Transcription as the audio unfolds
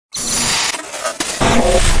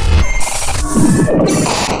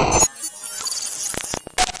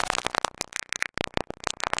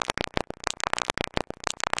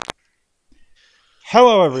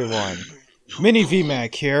Hello everyone, Mini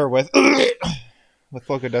VMAC here with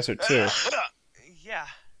Locodesert2. Yeah.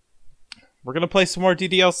 We're gonna play some more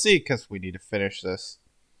DDLC because we need to finish this.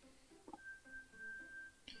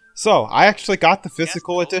 So I actually got the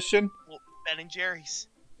physical edition. Well, Ben and Jerry's.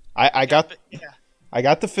 I got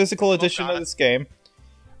the physical Both edition got of it. this game.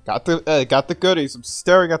 Got the goodies. I'm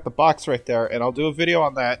staring at the box right there, and I'll do a video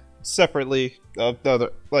on that separately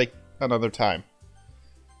another time.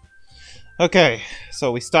 Okay,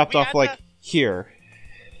 so we stopped off like here.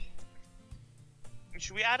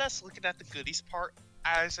 Should we add us looking at the goodies part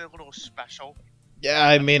as a little special? Yeah,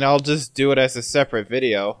 I mean, I'll just do it as a separate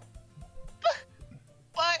video.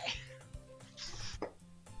 But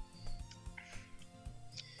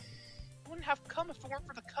wouldn't have come if it weren't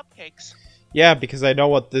for the cupcakes. Yeah, because I know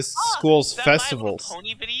what this school's that festivals. My Little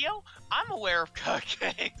Pony video. I'm aware of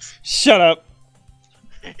cupcakes. Shut up.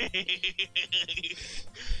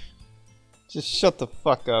 Just shut the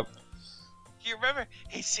fuck up. You remember?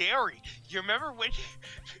 Hey Sari, you remember when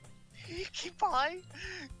Key-Pie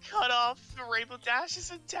cut off the Rainbow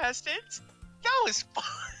Dash's intestines? That was fun.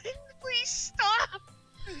 Please stop.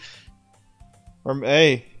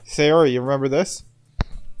 Hey, Sayori, you remember this?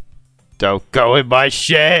 Don't go in my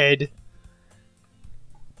shed.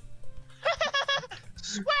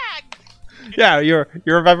 Swag. Yeah, you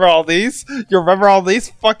remember all these? You remember all these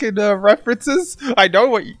fucking references? I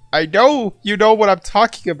know you know what I'm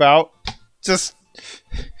talking about. Just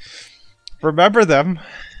remember them.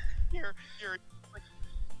 You're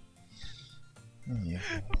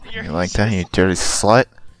You like that, you dirty slut?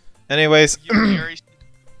 Anyways,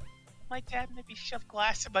 my dad made me shove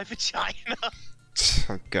glass in my vagina.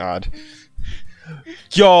 oh god.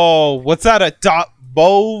 Yo, what's that, a Dot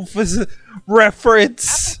Mauve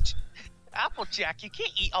reference? Applejack, you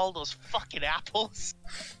can't eat all those fucking apples.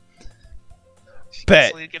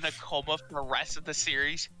 Bet. She's gonna coma for the rest of the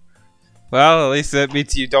series. Well, at least that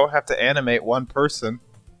means you don't have to animate one person.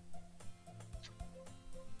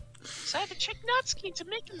 So I have to check Natsuki into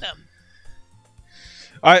making them.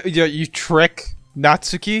 You trick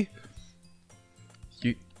Natsuki?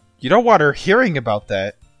 You don't want her hearing about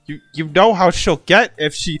that. You know how she'll get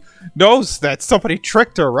if she knows that somebody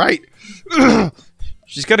tricked her, right?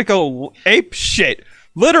 She's gonna go ape shit.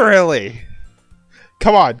 Literally.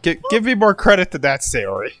 Come on, give me more credit than that,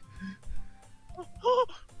 Sayori.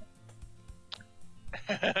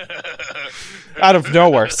 Out of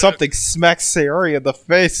nowhere, something smacks Sayori in the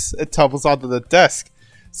face and tumbles onto the desk.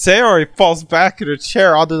 Sayori falls back in her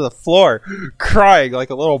chair onto the floor, crying like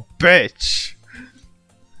a little bitch.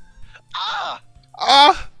 Ah!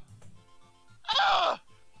 Ah! Ah!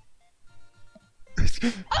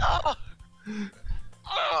 Ah!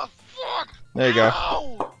 Oh, fuck! There you go.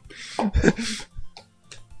 Ow!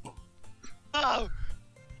 Oh! Oh,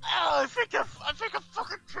 I think I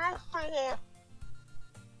fucking killed her!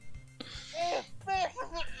 Oh,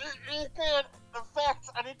 fuck! In fact,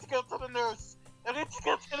 I need to go to the nurse.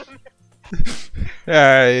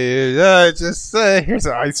 Here's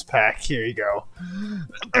an ice pack. Here you go.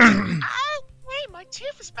 Hey, my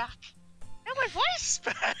tooth is back. And my voice is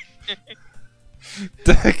back.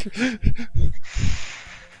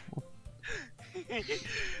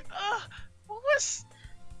 What was...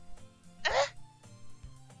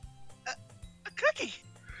 a cookie.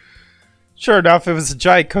 Sure enough, it was a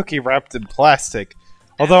giant cookie wrapped in plastic.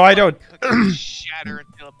 Although I don't... shatter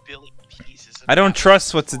into a billion pieces. I don't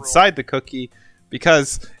trust what's inside the cookie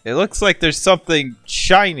because it looks like there's something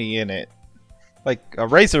shiny in it. Like a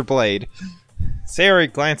razor blade.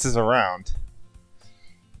 Sayori glances around.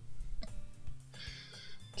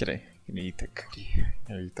 Can I eat the cookie?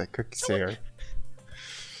 Can I eat that cookie, Sayori?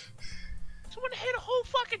 Someone hit a whole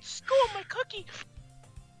fucking school on my cookie.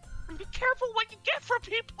 And be careful what you get from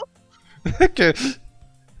people. Okay.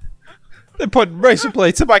 They're putting razor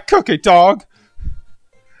blades in my cookie, dog.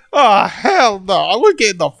 Oh, hell no. We're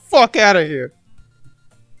getting the fuck out of here.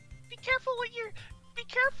 Be careful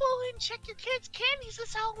and check your kids' candies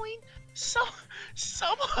this Halloween.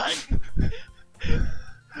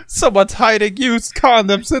 Someone's hiding used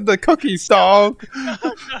condoms in the cookies, dog.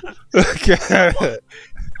 Okay.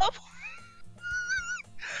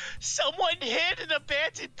 Someone hid an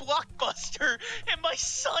abandoned Blockbuster in my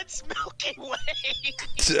son's Milky Way.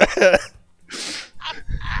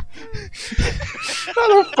 How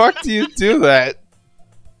the fuck do you do that?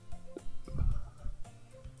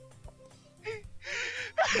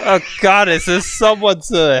 Oh god, is this someone's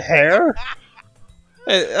hair?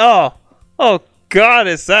 Oh god,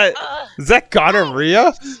 is that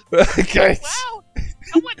gonorrhea? Okay. Wow,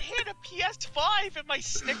 someone hid a PS5 in my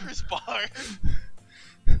Snickers bar.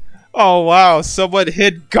 Oh wow, someone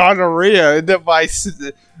hid gonorrhea into my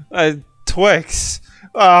Twix.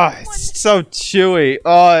 Oh, it's so chewy.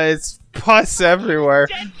 Oh, it's pus everywhere.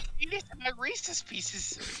 Dead fetus in my Reese's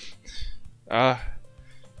Pieces. Yeah,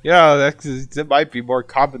 that might be more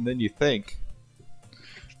common than you think.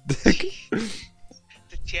 The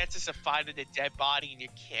chances of finding a dead body in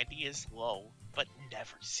your candy is low, but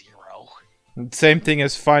never zero. Same thing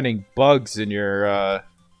as finding bugs in your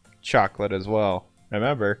chocolate as well.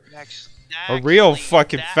 Remember, a real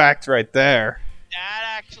fucking fact right there. That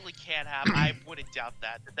actually can't happen. I wouldn't doubt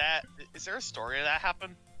that. Is there a story of that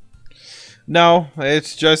happen? No,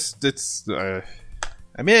 it's just I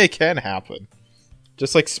mean, it can happen.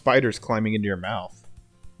 Just like spiders climbing into your mouth,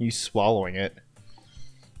 you swallowing it.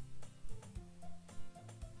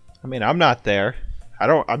 I mean, I'm not there.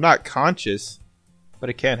 I'm not conscious, but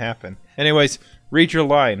it can happen. Anyways, read your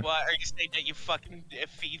line. What, are you saying that you fucking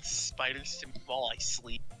feed spiders to me while I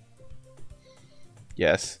sleep?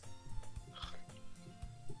 Yes.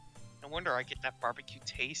 No wonder I get that barbecue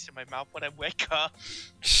taste in my mouth when I wake up.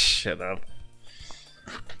 Shut up.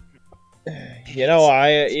 You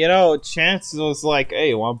know, Chance was like, hey,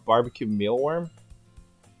 you want barbecue mealworm?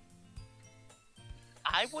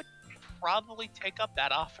 I would probably take up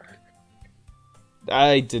that offer.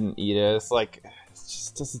 I didn't eat it. It's like, it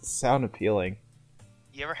just doesn't sound appealing.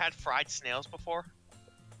 You ever had fried snails before?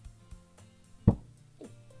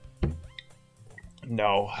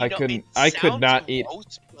 No, You know, I could not eat.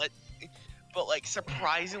 Gross, but like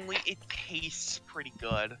surprisingly, it tastes pretty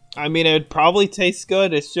good. I mean, it would probably taste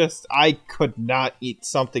good. It's just I could not eat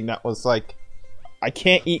something that was like, I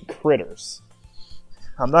can't eat critters.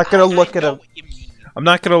 I'm not gonna look at a. I'm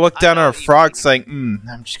not gonna look down at a frog saying,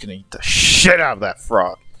 I'm just gonna eat the shit out of that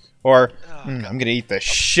frog, or I'm gonna eat the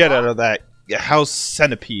shit out of that house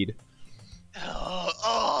centipede.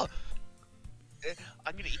 I'm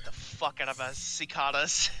gonna eat the fuck out of a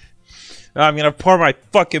cicadas. I'm gonna pour my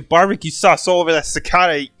fucking barbecue sauce all over that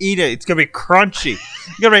cicada. Eat it. It's gonna be crunchy.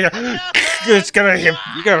 You're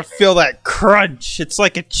gonna feel that crunch. It's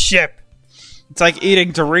like a chip. It's like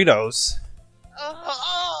eating Doritos.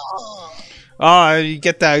 Oh, you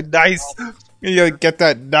get that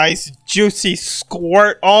nice juicy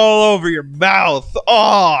squirt all over your mouth.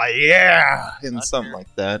 Oh yeah, and something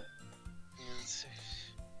like that.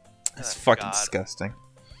 That's fucking disgusting.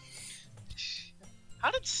 How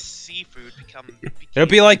did seafood become? It'll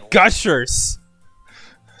be like Gushers.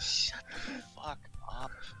 Shut the fuck up.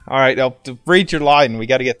 All right, now read your line. We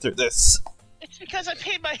got to get through this. It's because I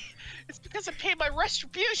paid my. It's because I paid my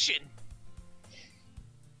retribution.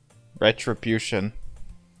 Retribution.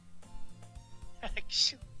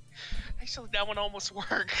 Actually, that one almost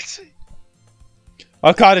worked.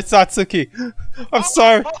 Oh god, it's Natsuki. I'm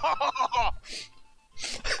sorry.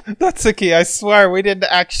 Natsuki, I swear we didn't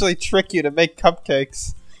actually trick you to make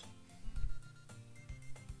cupcakes.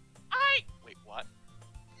 Wait, what?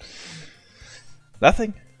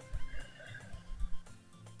 Nothing.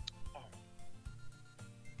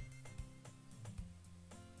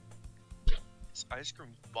 This ice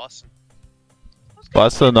cream's bussin'.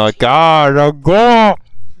 Bussin' a god, go!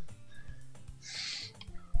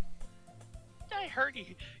 I heard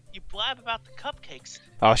you blab about the cupcakes.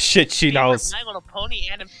 Oh shit, she knows. My Little Pony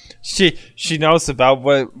and She knows about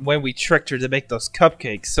when we tricked her to make those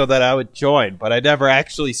cupcakes so that I would join, but I never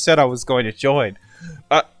actually said I was going to join.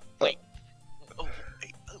 Wait.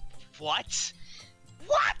 What?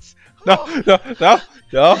 What?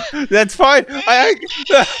 No, that's fine.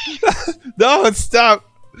 No, stop.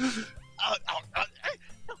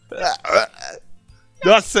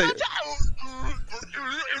 No, say.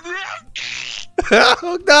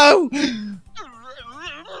 Oh no!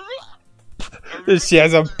 She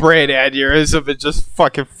has a brain aneurysm and just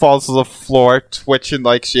fucking falls to the floor, twitching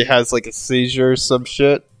like she has like a seizure or some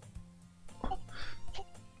shit.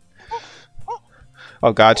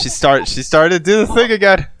 Oh god, she started to do the thing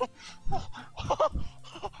again.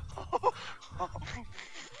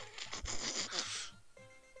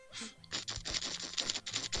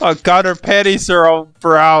 Oh god, her panties are all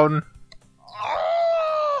brown.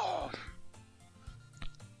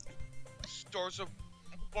 Stores a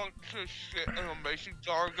bunch of shit in a mason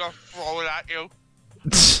jar and gonna throw it at you.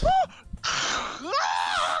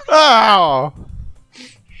 Oh!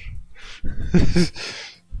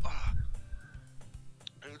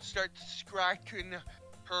 And start scratching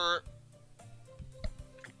her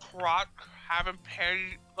crotch, having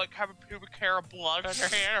pubic hair of blood on her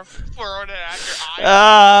hand, or throwing it at your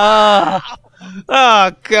eye.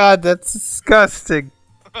 Oh god, that's disgusting.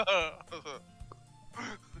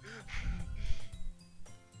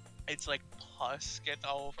 It's like pus get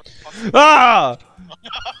all over the fucking. Ah!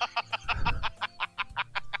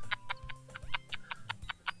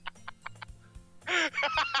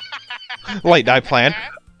 Late night plan.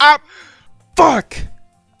 Ah! Fuck!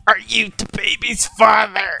 Are you the baby's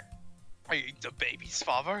father? Are you the baby's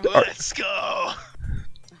father? Let's go!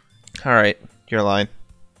 Alright, your line.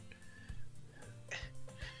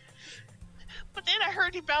 But then I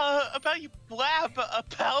heard about you blab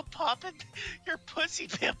about popping your pussy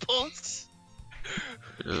pimples.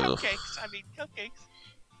 Cupcakes. I mean, cupcakes.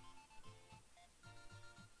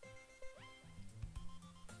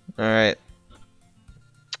 Alright.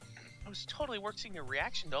 I was totally worth seeing your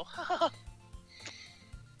reaction, though.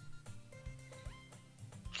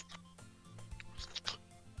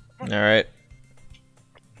 Alright.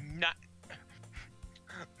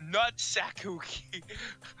 Nutsakuki.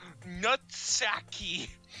 Nutsaki.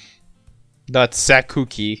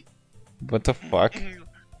 Nutsakuki. What the fuck?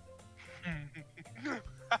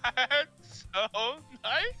 That's so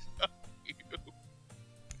nice of you.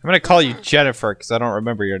 I'm gonna call you Jennifer because I don't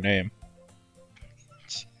remember your name.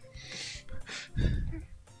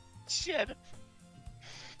 Jennifer.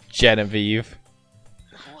 Genevieve.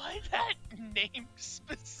 Why that name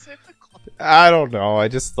specifically? I don't know. I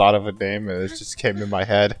just thought of a name and it just came in my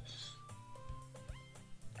head.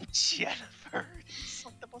 Jennifer. It's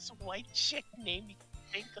like the most white chick name you can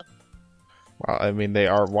think of. Well, I mean, they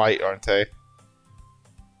are white, aren't they?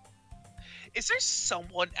 Is there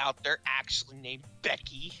someone out there actually named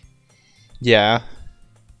Becky? Yeah.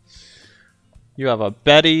 You have a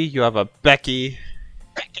Betty, you have a Becky.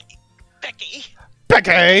 Becky. Becky.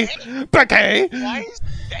 Becky! Becky! Why is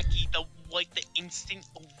Becky the instant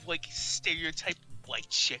stereotype white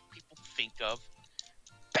chick people think of?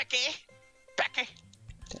 Becky. Becky.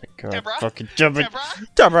 God, Deborah? fucking Deborah?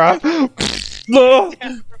 Deborah! No!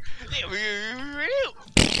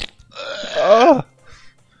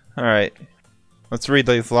 Alright. Let's read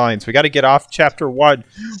these lines. We gotta get off chapter 1.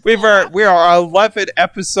 We are 11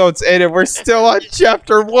 episodes in and we're still on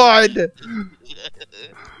chapter 1!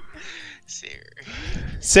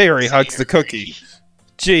 Sayori hugs the cookie.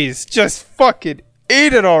 Jeez, just fucking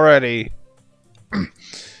eat it already!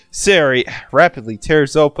 Sayori rapidly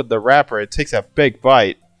tears open the wrapper and takes a big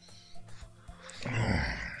bite.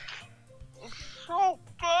 So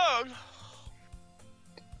good.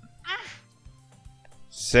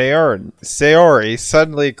 Sayori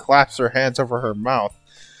suddenly claps her hands over her mouth.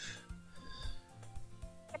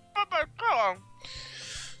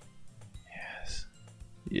 Yes.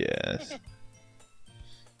 Yes.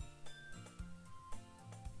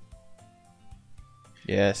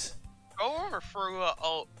 Yes. Go over for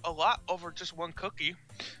a lot over just one cookie.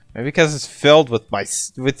 Maybe because it's filled with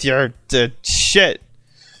your shit.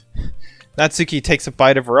 Natsuki takes a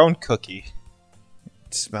bite of her own cookie.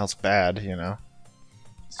 It smells bad, you know.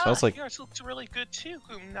 It smells like yours looks really good too,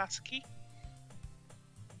 Natsuki.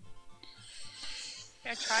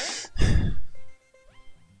 Can I try it?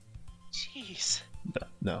 Jeez.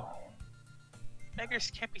 No.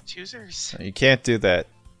 Beggars can't be choosers. You can't do that.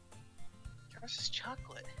 Yours is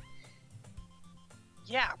chocolate.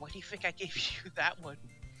 Yeah, why do you think I gave you that one?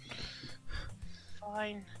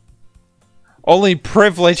 Fine. Only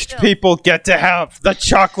privileged people get to have the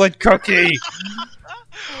chocolate cookie.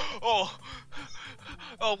 Oh,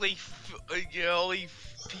 only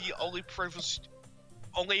privileged,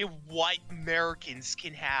 only white Americans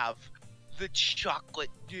can have the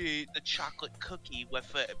chocolate cookie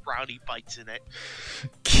with brownie bites in it.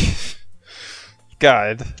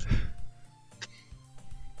 God.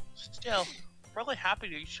 Still, really happy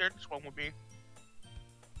that you shared this one with me.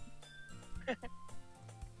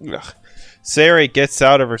 Ugh. Sayori gets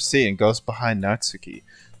out of her seat and goes behind Natsuki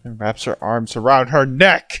and wraps her arms around her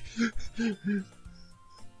neck.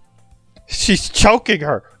 She's choking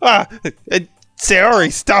her. Ah!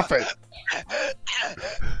 Sayori, stop it!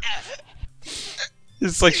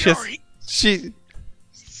 It's like Sayori.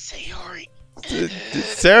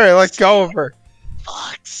 Sayori, let go of her.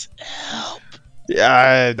 Fox, help!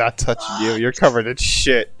 Yeah, I'm not touching you. You're covered in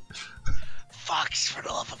shit. Fox, for the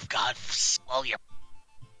love of God, swallow your.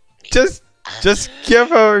 Just give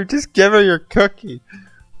her your cookie.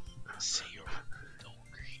 Sayori,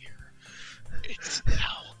 over here. It's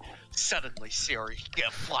now. Suddenly, Sayori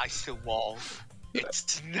flies to the wall.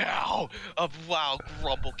 It's now. A loud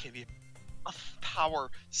grumble can be. A power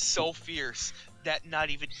so fierce that not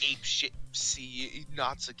even apeshit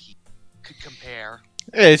Natsuki could compare.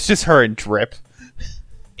 It's just her and Drip.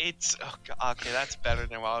 It's okay. That's better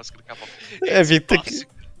than what I was gonna come up. If you think,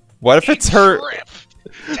 what if it's her? Drip.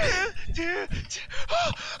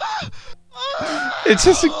 It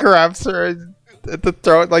just grabs her and the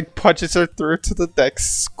throat, like punches her through to the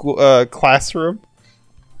next school classroom.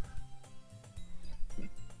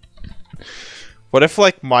 What if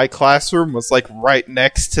like my classroom was like right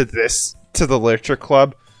next to the literature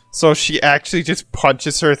club, so she actually just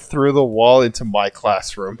punches her through the wall into my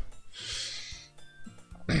classroom?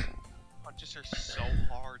 Punches her so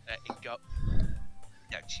hard that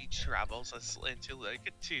she travels us into like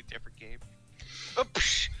a 2 different game. Oh,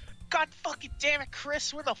 God fucking damn it,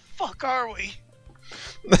 Chris! Where the fuck are we?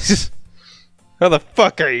 Who the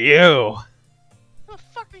fuck are you? Who the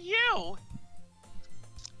fuck are you?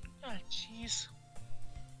 Ah, jeez.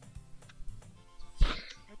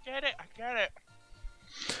 I get it.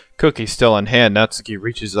 Cookie still in hand, Natsuki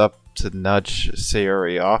reaches up to nudge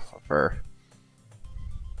Sayori off of her.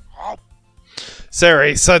 Oh.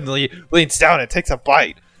 Sayori suddenly leans down and takes a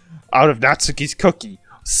bite out of Natsuki's cookie.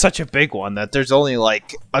 Such a big one that there's only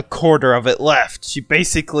like a quarter of it left. She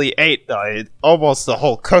basically ate almost the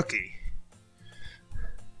whole cookie.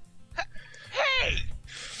 Hey!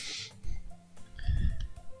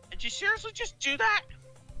 Did you seriously just do that?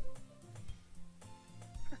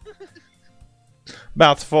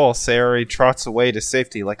 Mouth full, Sayori trots away to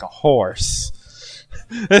safety like a horse.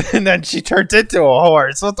 And then she turns into a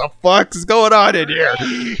horse. What the fuck is going on in here?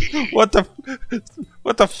 What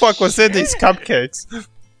the fuck was in these cupcakes? What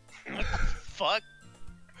the fuck?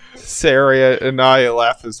 Sayori and I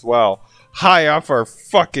laugh as well. High off our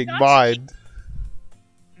fucking mind.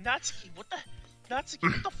 Natsuki, what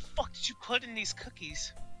the fuck did you put in these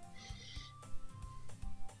cookies?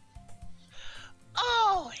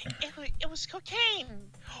 Oh, it was cocaine.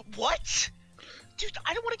 What? Dude,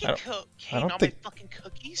 I don't want to get cocaine on my fucking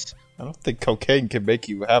cookies. I don't think cocaine can make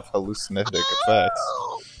you have hallucinogenic effects.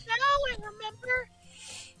 Oh, now I remember.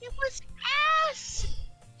 It was acid.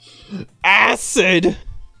 Acid!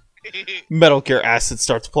 Metal Gear Acid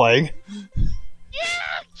starts playing.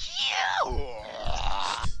 Yeah, cute.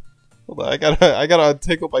 Hold on, I gotta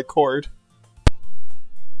untangle my cord.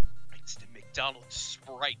 It's the McDonald's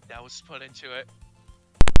Sprite that was put into it.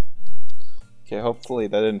 Okay, hopefully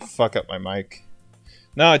that didn't fuck up my mic.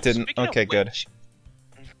 No, it didn't. Okay, good.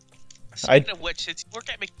 Speaking of which, since you work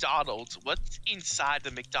at McDonald's, what's inside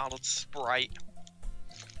the McDonald's Sprite?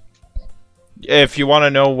 If you want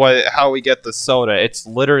to know how we get the soda, it's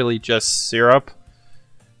literally just syrup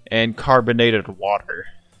and carbonated water.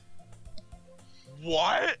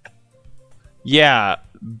 What? Yeah,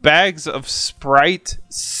 bags of Sprite,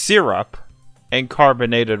 syrup, and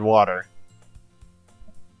carbonated water.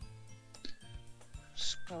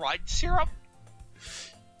 Sprite syrup?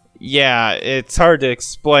 Yeah, it's hard to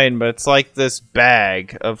explain, but it's like this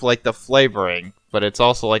bag of like the flavoring, but it's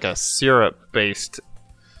also like a syrup based.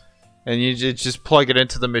 And you just plug it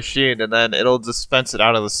into the machine, and then it'll dispense it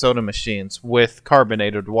out of the soda machines with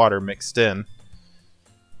carbonated water mixed in.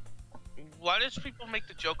 Why does people make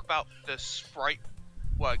the joke about the Sprite,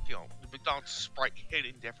 the McDonald's Sprite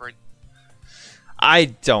hitting different? I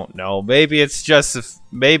don't know. Maybe it's just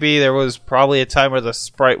maybe there was probably a time where the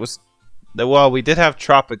Sprite was. Well, we did have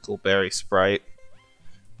tropical berry Sprite.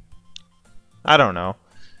 I don't know.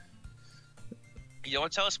 You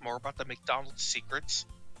want to tell us more about the McDonald's secrets?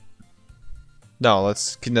 No,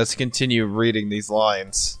 let's continue reading these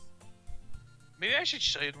lines. Maybe I should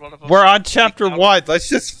show you one of them. We're on chapter 1. Let's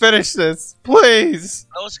just finish this, please.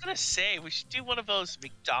 I was gonna say we should do one of those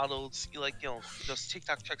McDonald's, those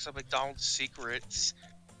TikTok tricks of McDonald's secrets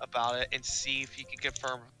about it, and see if you can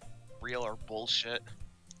confirm real or bullshit.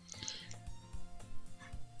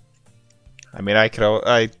 I mean, I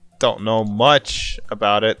don't know much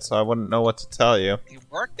about it, so I wouldn't know what to tell you. You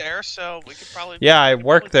work there, so we could probably. Yeah, I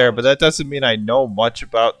work there, but that doesn't mean I know much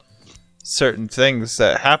about certain things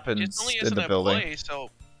that happens in the building. Employee, so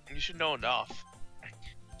you should know enough.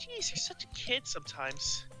 Jeez, you're such a kid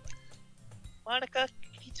sometimes. Monica,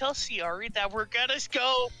 can you tell Sayori that we're gonna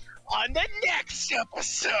go on the next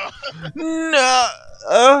episode? No.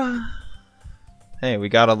 Hey, we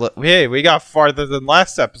got farther than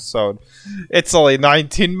last episode. It's only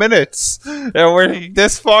 19 minutes, and we're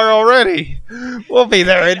this far already. We'll be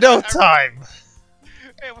there in no time.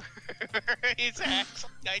 It's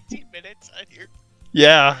actually 19 minutes on here.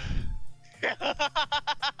 Yeah.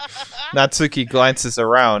 Natsuki glances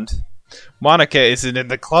around. Monica isn't in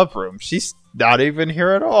the club room. She's not even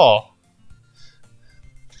here at all.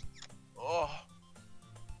 Oh.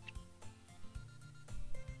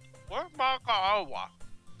 Where's Monica?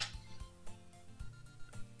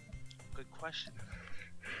 Good question.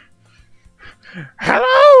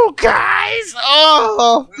 Hello, guys!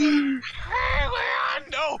 Oh! Hey,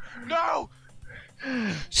 Leon! No!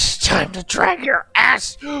 It's time to drag your ass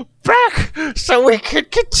cash back so we can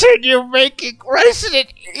continue making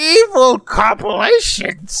Resident Evil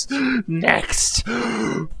compilations. Next,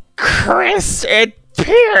 Chris and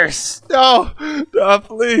Pierce. No, no,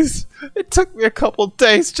 please. It took me a couple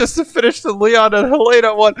days just to finish the Leon and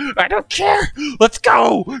Helena one. I don't care. Let's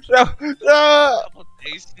go. No, no. A couple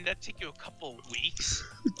days? Didn't that take you a couple weeks?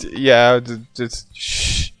 Yeah, just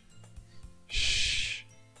shh. Shh.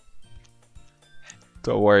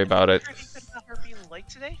 Don't worry about it. Anything about her being late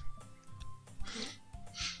today?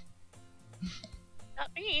 Not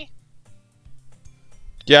me.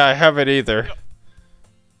 Yeah, I haven't either.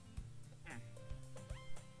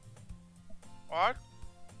 What?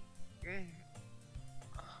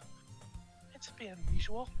 It's a bit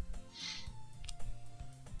unusual.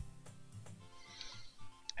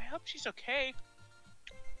 I hope she's okay.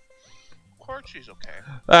 Of course she's okay.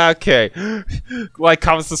 Okay. Like,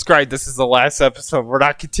 comment, subscribe. This is the last episode. We're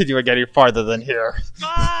not continuing any farther than here.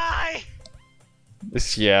 Bye!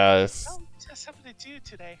 Yes. Oh, she has something to do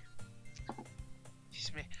today.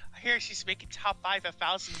 I hear she's making top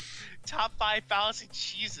 5,000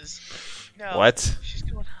 cheeses. No. What? She's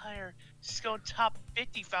going higher. She's going top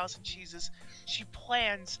 50,000 cheeses. She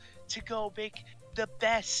plans to go make the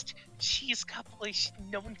best cheese compilation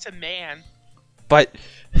known to man. But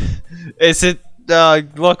is it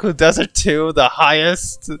Locodesert2 the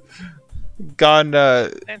highest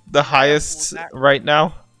the highest right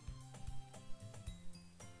now?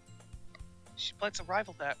 She plans to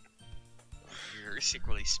rival that. You're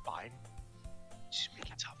secretly spying. She's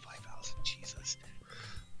making top 5,000 cheeses.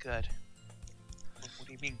 Good. What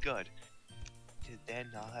do you mean good? Then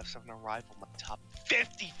I'll have something to rival my top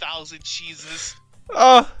 50,000 cheeses.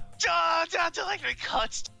 Down to like the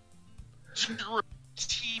cuts,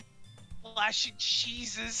 teeth, flashing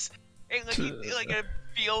cheeses, and like a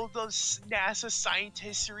field of NASA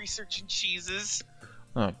scientists researching cheeses.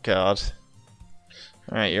 Oh God!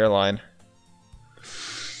 All right, your line.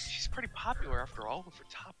 She's pretty popular after all with her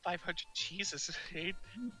top 500 cheeses.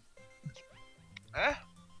 Huh?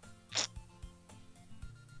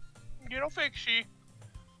 You don't think she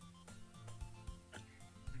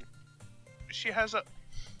has a...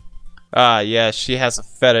 Yeah, she has a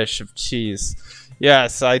fetish of cheese.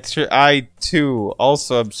 Yes, I too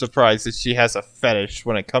also am surprised that she has a fetish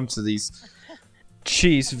when it comes to these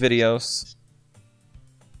cheese videos.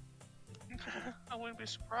 I wouldn't be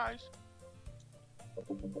surprised.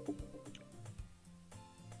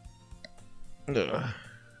 Ugh.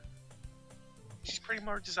 She's probably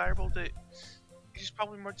more desirable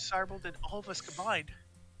than all of us combined.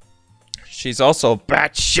 She's also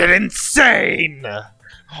batshit insane.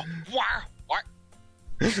 What?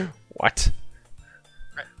 What?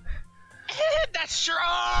 That's true.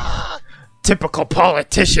 Typical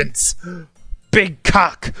politicians. Big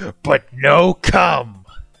cock, but no cum.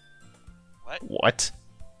 What?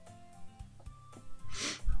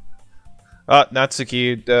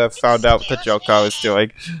 Natsuki found out the joke I was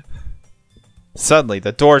doing. Suddenly,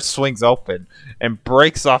 the door swings open and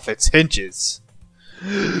breaks off its hinges.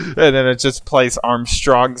 And then it just plays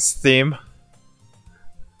Armstrong's theme.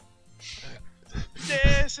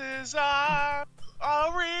 This is a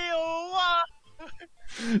real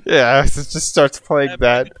one. Yeah, it just starts playing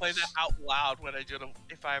that. I play that out loud when I do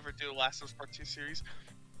if I ever do the Last of Us Part 2 series.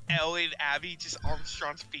 Ellie and Abby, just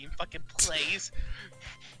Armstrong's theme fucking plays.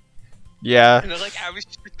 Yeah. And they're like, Abby's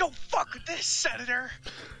just like, don't fuck with this, Senator.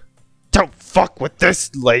 Don't fuck with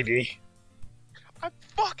this lady. I'm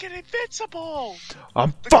fucking invincible.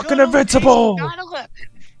 I'm fucking invincible. 9/11.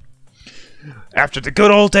 After the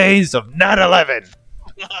good old days of 9/11.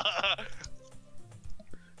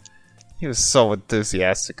 He was so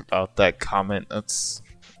enthusiastic about that comment.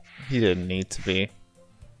 He didn't need to be.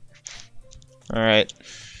 All right,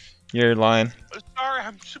 your line. Sorry,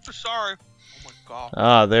 I'm super sorry. Oh my god.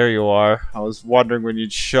 Ah, there you are. I was wondering when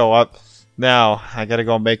you'd show up. Now I gotta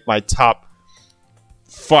go make my top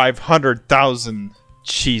 500,000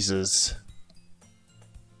 cheeses.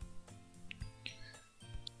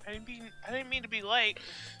 I didn't mean to be late.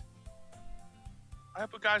 I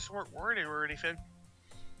hope you guys weren't worried or anything.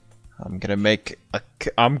 I'm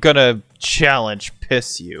gonna challenge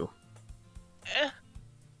piss you.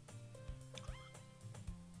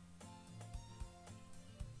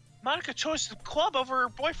 Monica chose the club over her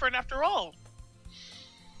boyfriend after all.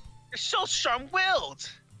 You're so strong-willed.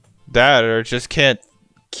 That or just can't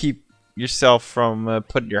keep yourself from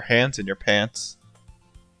putting your hands in your pants.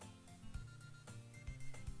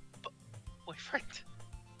 Boyfriend?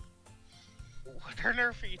 What on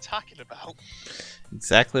earth are you talking about?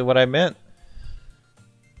 Exactly what I meant.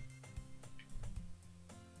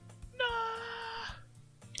 Nah.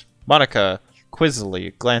 Monica, quizzically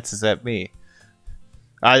glances at me.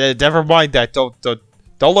 Never mind that. Don't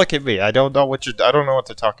look at me. I don't know what to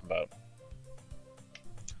talk about.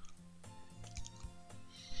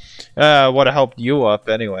 I want to help you up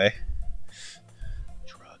anyway.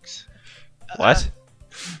 Drugs. What?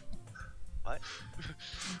 What?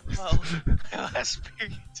 Well, my last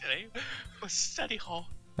period today was study hall.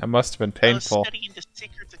 That must have been I was painful. studying the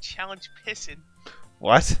secrets of challenge pissing.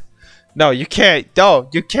 What? No, you can't. No,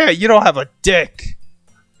 you can't. You don't have a dick.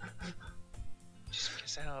 Just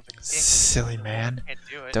because I don't have a dick. Silly man. I can't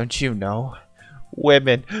do it. Don't you know?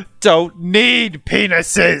 Women don't need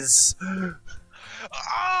penises.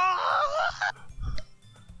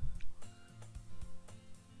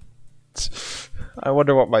 I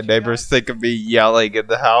wonder what my neighbors think of me yelling in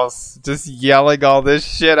the house. Just yelling all this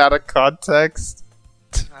shit out of context.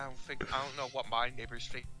 I don't know what my neighbors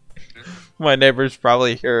think. My neighbors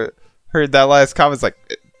probably heard that last comment. It's like,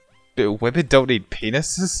 women don't need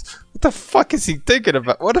penises? What the fuck is he thinking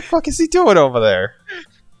about? What the fuck is he doing over there?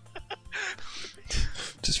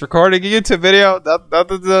 Just recording a YouTube video.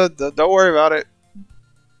 Don't worry about it.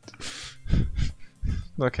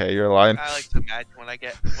 Okay, you're lying. I like to imagine when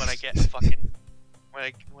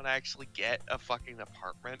I actually get a fucking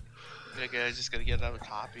apartment, I'm just gonna get another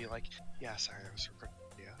copy. Like, yeah, sorry, that was recording.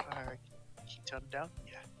 Yeah, all right, can you tone it down?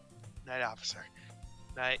 Yeah. Night, officer.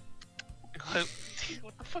 Night.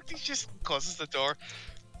 What the fuck? He just closes the door.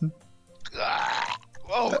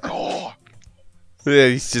 Oh god. Yeah,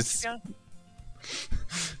 he's just.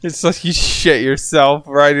 It's like you shit yourself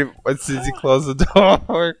right as soon as you close the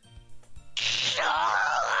door.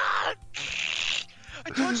 I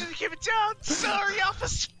told you to keep it down. Sorry,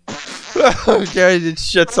 officer. Okay, it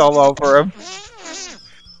shits all over him.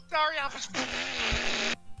 Sorry, officer.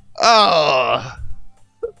 Oh,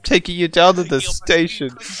 I'm taking you down to the station.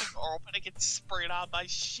 Open, I get sprayed on my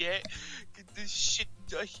shit. Get this shit,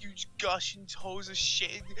 a huge gushing hose of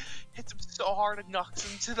shit. Hits him so hard it knocks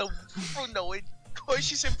him to the front. No, it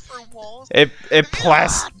pushes him through walls. And then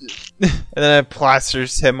it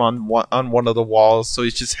plasters him on one of the walls, so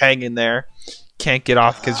he's just hanging there. Can't get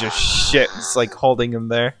off because your shit is like holding him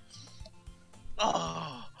there.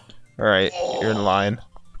 Oh. All right, you're in line.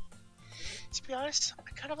 To be honest,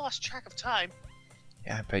 I kind of lost track of time.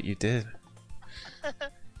 Yeah, I bet you did.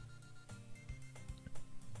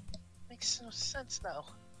 Makes no sense though.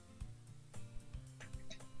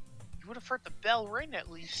 You would have heard the bell ring at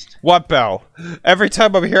least. What bell? Every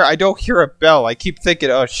time I'm here, I don't hear a bell. I keep thinking,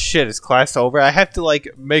 oh shit, is class over? I have to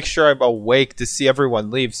like make sure I'm awake to see everyone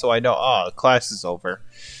leave so I know, oh, class is over.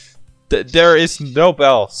 There is no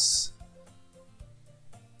bells.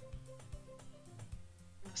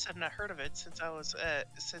 I've not heard of it since I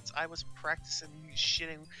was practicing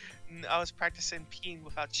shitting. I was practicing peeing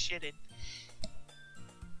without shitting.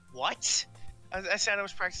 What? I said I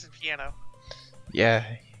was practicing piano. Yeah.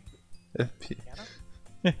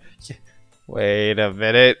 Piano? Wait a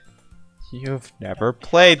minute. You've never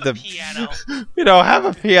played the piano. We don't have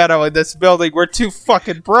a piano in this building. We're too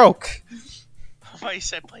fucking broke. I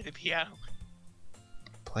said play the piano.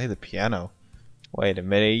 Play the piano? Wait a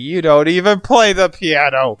minute. You don't even play the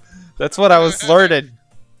piano. That's what I was learning.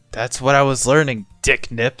 That's what I was learning,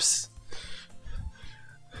 dick nips.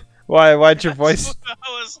 Why'd your voice... That's what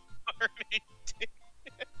I was learning, dick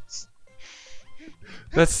nips.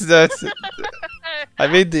 That's I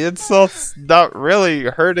mean, the insult's not really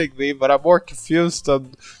hurting me, but I'm more confused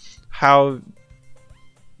on how...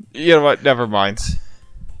 You know what? Never mind.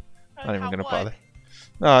 I'm not even gonna bother.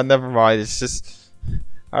 No, never mind. It's just...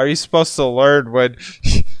 How are you supposed to learn when...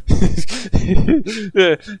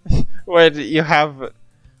 when you have...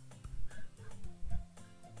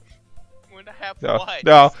 When I have No, what?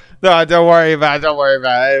 no, don't worry about it. Don't worry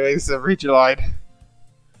about it. Anyways, read your line.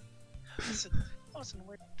 Listen, I was in a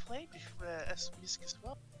weird play before music as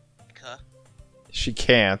well. She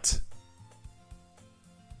can't.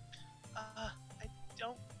 I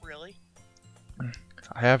don't really.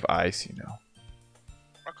 I have eyes, you know.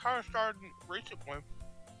 I kind of started recently.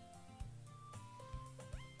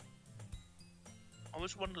 I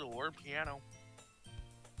always wanted to learn piano.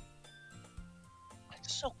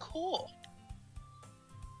 It's so cool.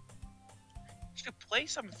 You should play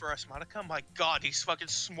something for us, Monica. My god, these fucking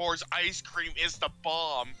s'mores ice cream is the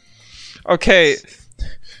bomb. Okay.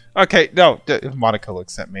 Okay, no. Monica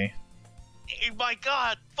looks at me. Hey, my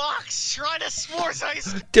god, Fox, try the s'mores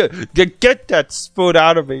ice cream. Get that spoon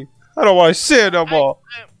out of me. I don't want to see it no more.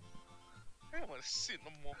 I don't want to see it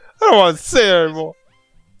no more. I don't want to see it anymore.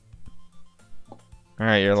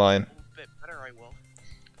 Alright, you're lying. A little bit better, I will.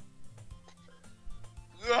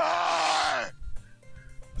 Ah!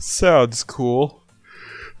 Sounds cool.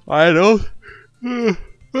 I don't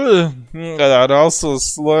I'd also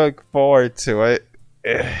look forward to it.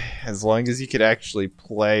 As long as you could actually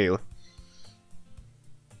play.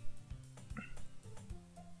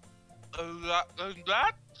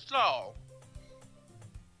 That's so.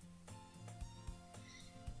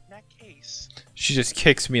 In that case. She just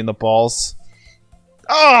kicks me in the balls.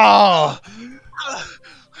 Oh!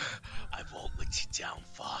 I won't let you down,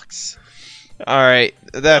 Fox. Alright,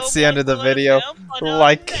 that's the end of the video.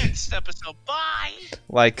 Next episode. Bye!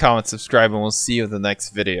 Like, comment, subscribe, and we'll see you in the next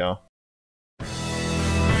video.